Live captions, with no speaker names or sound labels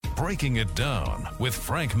Breaking It Down with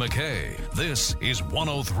Frank McKay. This is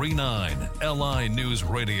 1039 LI News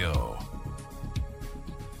Radio.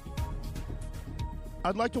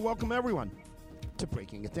 I'd like to welcome everyone to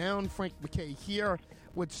Breaking It Down. Frank McKay here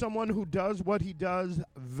with someone who does what he does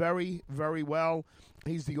very, very well.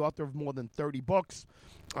 He's the author of more than 30 books.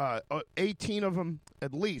 18 of them,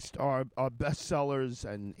 at least, are bestsellers,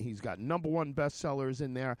 and he's got #1 bestsellers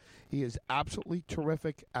in there. He is absolutely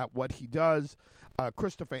terrific at what he does.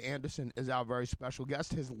 Christopher Anderson is our very special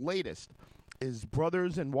guest. His latest is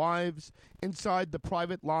Brothers and Wives, Inside the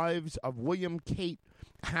Private Lives of William, Kate,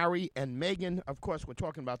 Harry, and Meghan. Of course, we're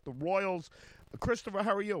talking about the royals. Christopher,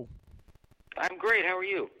 how are you? I'm great. How are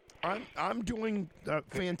you? I'm doing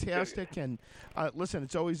fantastic, and listen,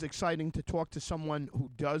 it's always exciting to talk to someone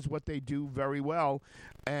who does what they do very well,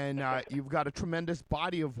 and you've got a tremendous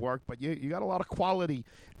body of work, but you got a lot of quality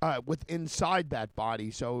with inside that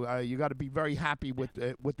body, so you got to be very happy with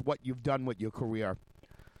what you've done with your career.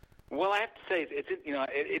 Well, I have to say,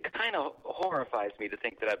 it kind of horrifies me to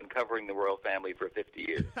think that I've been covering the royal family for 50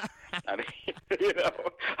 years. I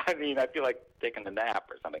feel like taking a nap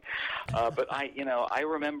or something. But I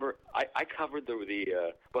remember I covered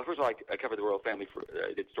well, first of all, I covered the royal family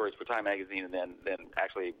I did stories for Time magazine, and then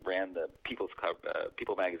actually ran the People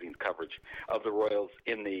magazine's coverage of the royals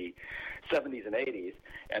in the 70s and 80s,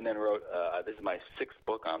 and then wrote. This is my 6th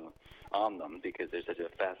book on them because they're such a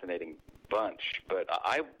fascinating bunch. But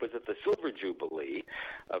I was at the Silver Jubilee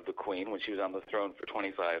of the Queen when she was on the throne for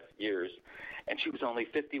 25 years, and she was only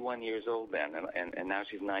 51 years old then, and now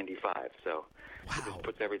she's 95. So it just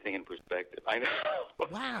puts everything in perspective. I know.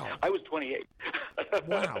 Wow. I was 28.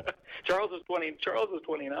 Wow. Charles was 20. Charles was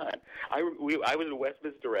 29. I was at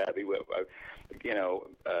Westminster Abbey.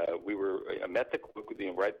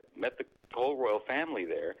 Met the whole royal family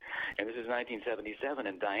there, and this is 1977,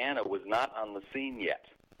 and Diana was not on the scene yet.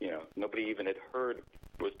 Nobody even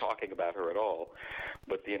was talking about her at all.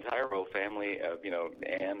 But the entire royal family,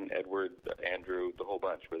 Anne, Edward, Andrew, the whole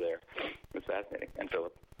bunch were there. It was fascinating. And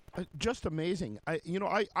Philip. Just amazing.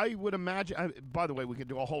 I would imagine. By the way, we could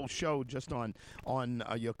do a whole show just on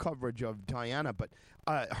your coverage of Diana. But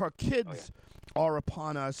her kids are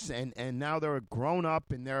upon us, and now they're grown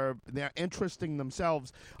up and they're interesting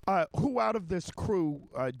themselves. Who out of this crew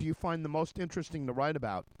do you find the most interesting to write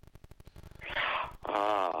about?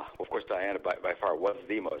 Of course, Diana by far was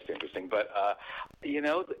the most interesting. But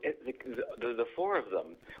the 4 of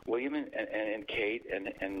them, William and Kate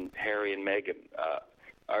and Harry and Meghan,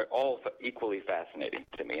 are all equally fascinating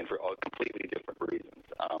to me, and for all completely different reasons.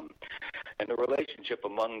 And the relationship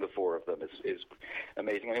among the 4 of them is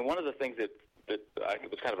amazing. I mean, one of the things that I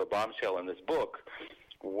think was kind of a bombshell in this book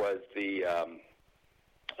was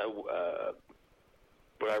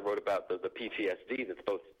what I wrote about the PTSD that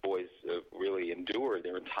both boys really endured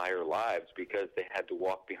their entire lives because they had to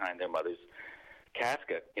walk behind their mother's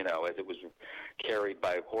casket, as it was carried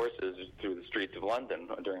by horses through the streets of London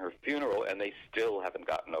during her funeral, and they still haven't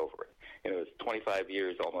gotten over it. It's 25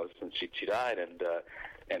 years almost since she died,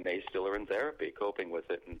 and they still are in therapy, coping with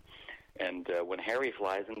it. And when Harry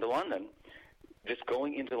flies into London, just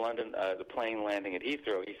going into London, the plane landing at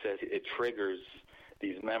Heathrow, he says it triggers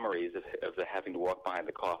these memories of having to walk behind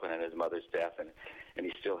the coffin and his mother's death, and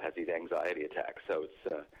he still has these anxiety attacks. So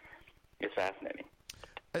it's fascinating.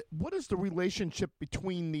 What is the relationship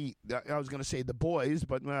between I was going to say the boys,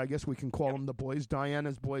 but I guess we can call them the boys,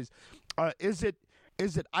 Diana's boys. Is it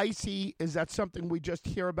icy? Is that something we just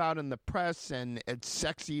hear about in the press and it's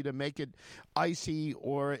sexy to make it icy,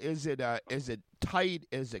 or is it tight?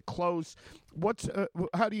 Is it close?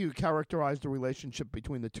 How do you characterize the relationship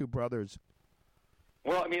between the 2 brothers?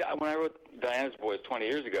 Well, I mean, when I wrote Diana's Boys 20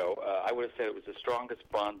 years ago, I would have said it was the strongest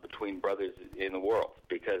bond between brothers in the world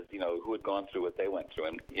because, who had gone through what they went through,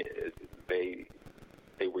 and they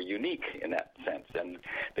were unique in that sense, and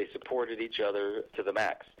they supported each other to the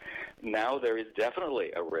max. Now there is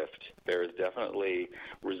definitely a rift. There is definitely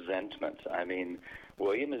resentment. I mean,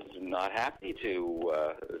 William is not happy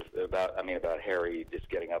about Harry just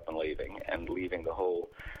getting up and leaving the whole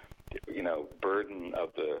burden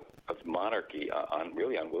of the monarchy on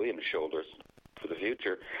William's shoulders for the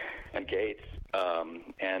future, and Kate's,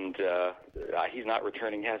 and he's not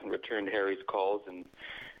returning. Hasn't returned Harry's calls in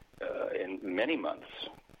many months,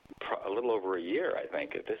 a little over a year, I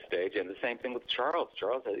think, at this stage. And the same thing with Charles.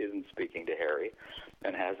 Charles isn't speaking to Harry,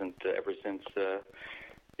 and hasn't ever since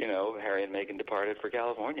Harry and Meghan departed for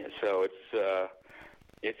California. So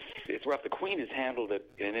it's rough. The Queen has handled it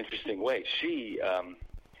in an interesting way. She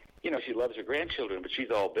loves her grandchildren, but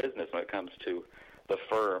she's all business when it comes to the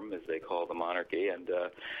firm, as they call the monarchy, and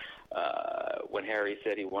when Harry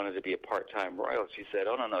said he wanted to be a part-time royal, she said,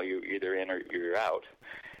 "Oh no, you're either in or you're out."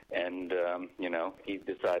 And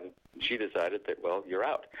she decided that, well, you're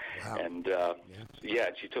out. Wow. And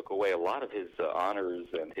she took away a lot of his honors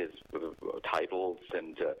and his titles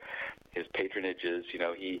and his patronages. He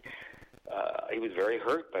was very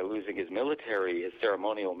hurt by losing his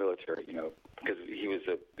ceremonial military, because he was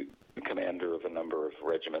a commander of a number of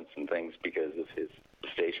regiments and things because of his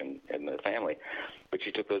station in the family. But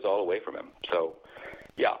she took those all away from him. So,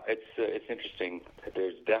 yeah, it's interesting.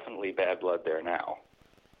 There's definitely bad blood there now.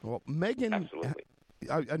 Well, Meghan, absolutely.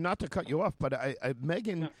 Not to cut you off, but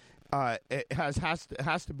Meghan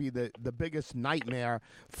has to be the biggest nightmare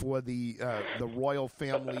for the royal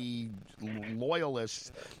family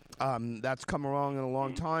loyalists that's come along in a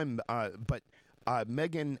long time. But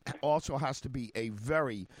Meghan also has to be a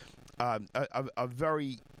very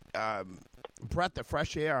breath of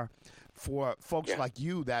fresh air for folks like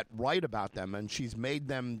you that write about them, and she's made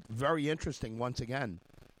them very interesting once again.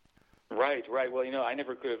 Right. Well, I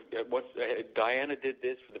never could have. Diana did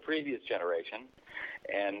this for the previous generation,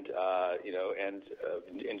 and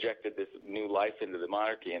injected this new life into the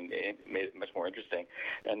monarchy and made it much more interesting.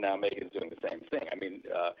 And now Meghan's doing the same thing. I mean,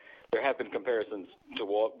 there have been comparisons to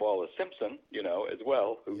Wallace Simpson, as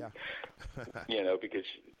well. Who, because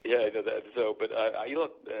I know that. So, but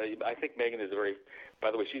I think Meghan is a very. By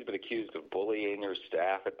the way, she's been accused of bullying her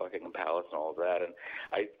staff at Buckingham Palace and all of that. And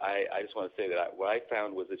I just want to say that what I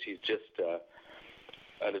found was that she's just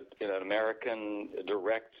an American,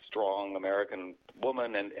 direct, strong American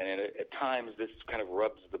woman, and at times this kind of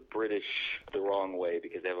rubs the British the wrong way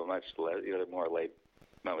because they have a much less, they're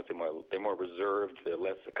more reserved, they're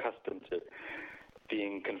less accustomed to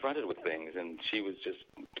being confronted with things, and she was just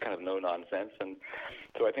kind of no nonsense. And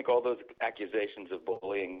so I think all those accusations of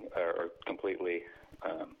bullying are completely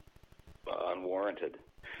unwarranted.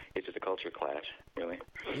 It's just a culture clash, really.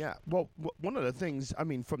 Yeah. Well, one of the things, I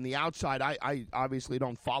mean, from the outside, I obviously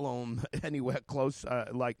don't follow them anywhere close,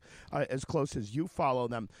 as close as you follow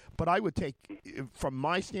them. But I would take, from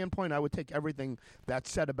my standpoint, I would take everything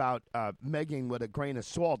that's said about Meghan with a grain of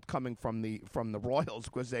salt coming from the royals,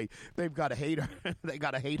 because they've got to hate her. They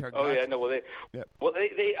got to hate her. Oh yeah, no. Well, they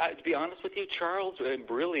to be honest with you, Charles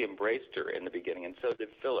really embraced her in the beginning, and so did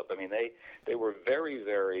Philip. I mean, they were very,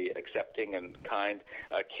 very accepting and kind.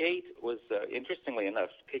 Kate was, interestingly enough,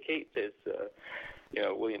 Kate is,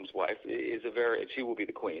 William's wife, she will be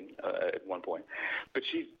the queen at one point. But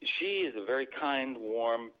she is a very kind,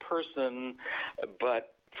 warm person,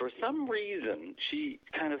 but for some reason she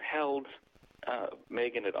kind of held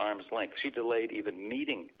Meghan at arm's length. She delayed even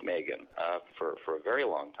meeting Meghan for a very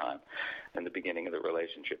long time in the beginning of the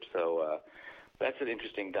relationship. So that's an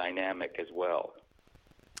interesting dynamic as well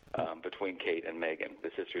between Kate and Meghan, the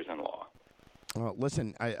sisters-in-law.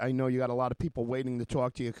 Listen, I know you got a lot of people waiting to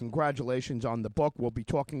talk to you. Congratulations on the book. We'll be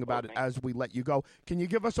talking about it as we let you go. Can you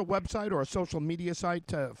give us a website or a social media site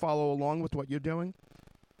to follow along with what you're doing?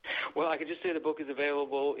 Well, I can just say the book is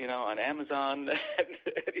available, on Amazon, and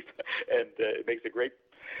it makes a great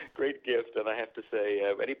gift. And I have to say,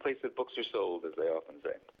 any place that books are sold, as they often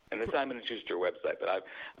say. And the Simon & Schuster website, but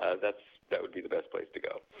that would be the best place to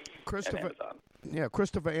go.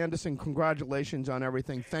 Christopher Anderson, congratulations on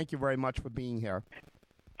everything. Thank you very much for being here.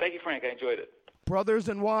 Thank you, Frank. I enjoyed it. Brothers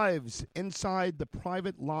and Wives, inside the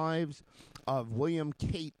private lives of William,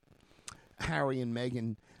 Kate, Harry, and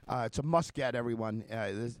Meghan. It's a must-get, everyone.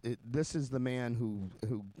 This is the man who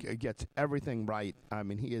gets everything right. I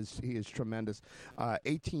mean, he is tremendous.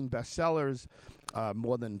 18 bestsellers,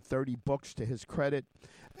 more than 30 books to his credit,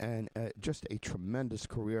 and just a tremendous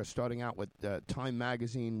career, starting out with Time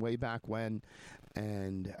Magazine way back when,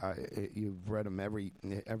 and you've read him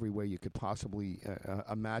everywhere you could possibly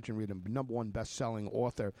imagine. Read him. Number one best-selling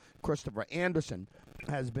author, Christopher Anderson,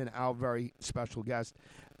 has been our very special guest.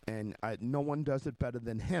 And no one does it better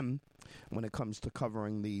than him when it comes to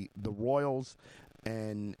covering the royals.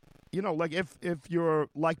 And, like if you're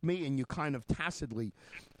like me and you kind of tacitly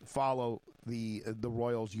follow the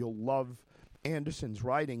royals, you'll love Anderson's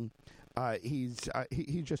writing. He's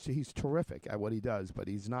terrific at what he does, but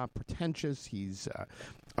he's not pretentious. He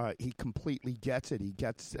completely gets it. He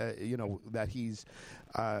gets that he's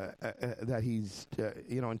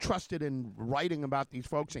entrusted in writing about these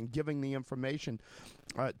folks and giving the information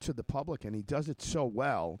to the public, and he does it so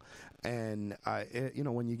well. And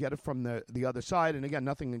when you get it from the other side, and again,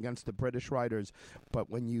 nothing against the British writers, but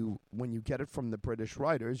when you get it from the British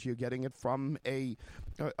writers, you're getting it from a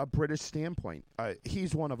British standpoint.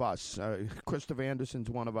 He's one of us. Christopher Anderson's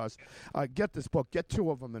one of us. Get this book. Get 2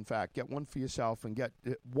 of them, in fact. Get one for yourself and get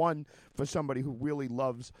one for somebody who really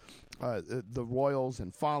loves the Royals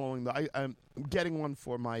and following. I'm getting one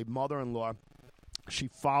for my mother-in-law. She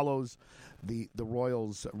follows the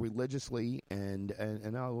Royals religiously, and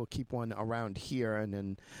I will keep one around here, and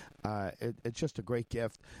then it's just a great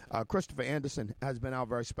gift. Christopher Anderson has been our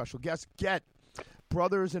very special guest. Get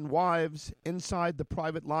Brothers and Wives: Inside the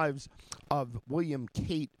Private Lives of William,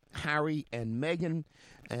 Kate, Harry, and Meghan,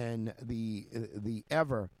 and the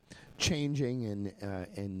ever changing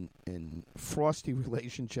and frosty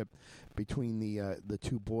relationship between the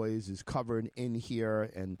 2 boys is covered in here,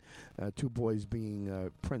 and 2 boys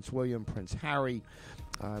being Prince William, Prince Harry.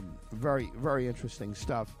 Very, very interesting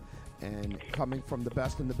stuff, and coming from the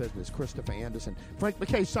best in the business, Christopher Anderson. Frank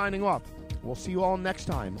McKay signing off. We'll see you all next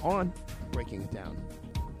time on Breaking It Down.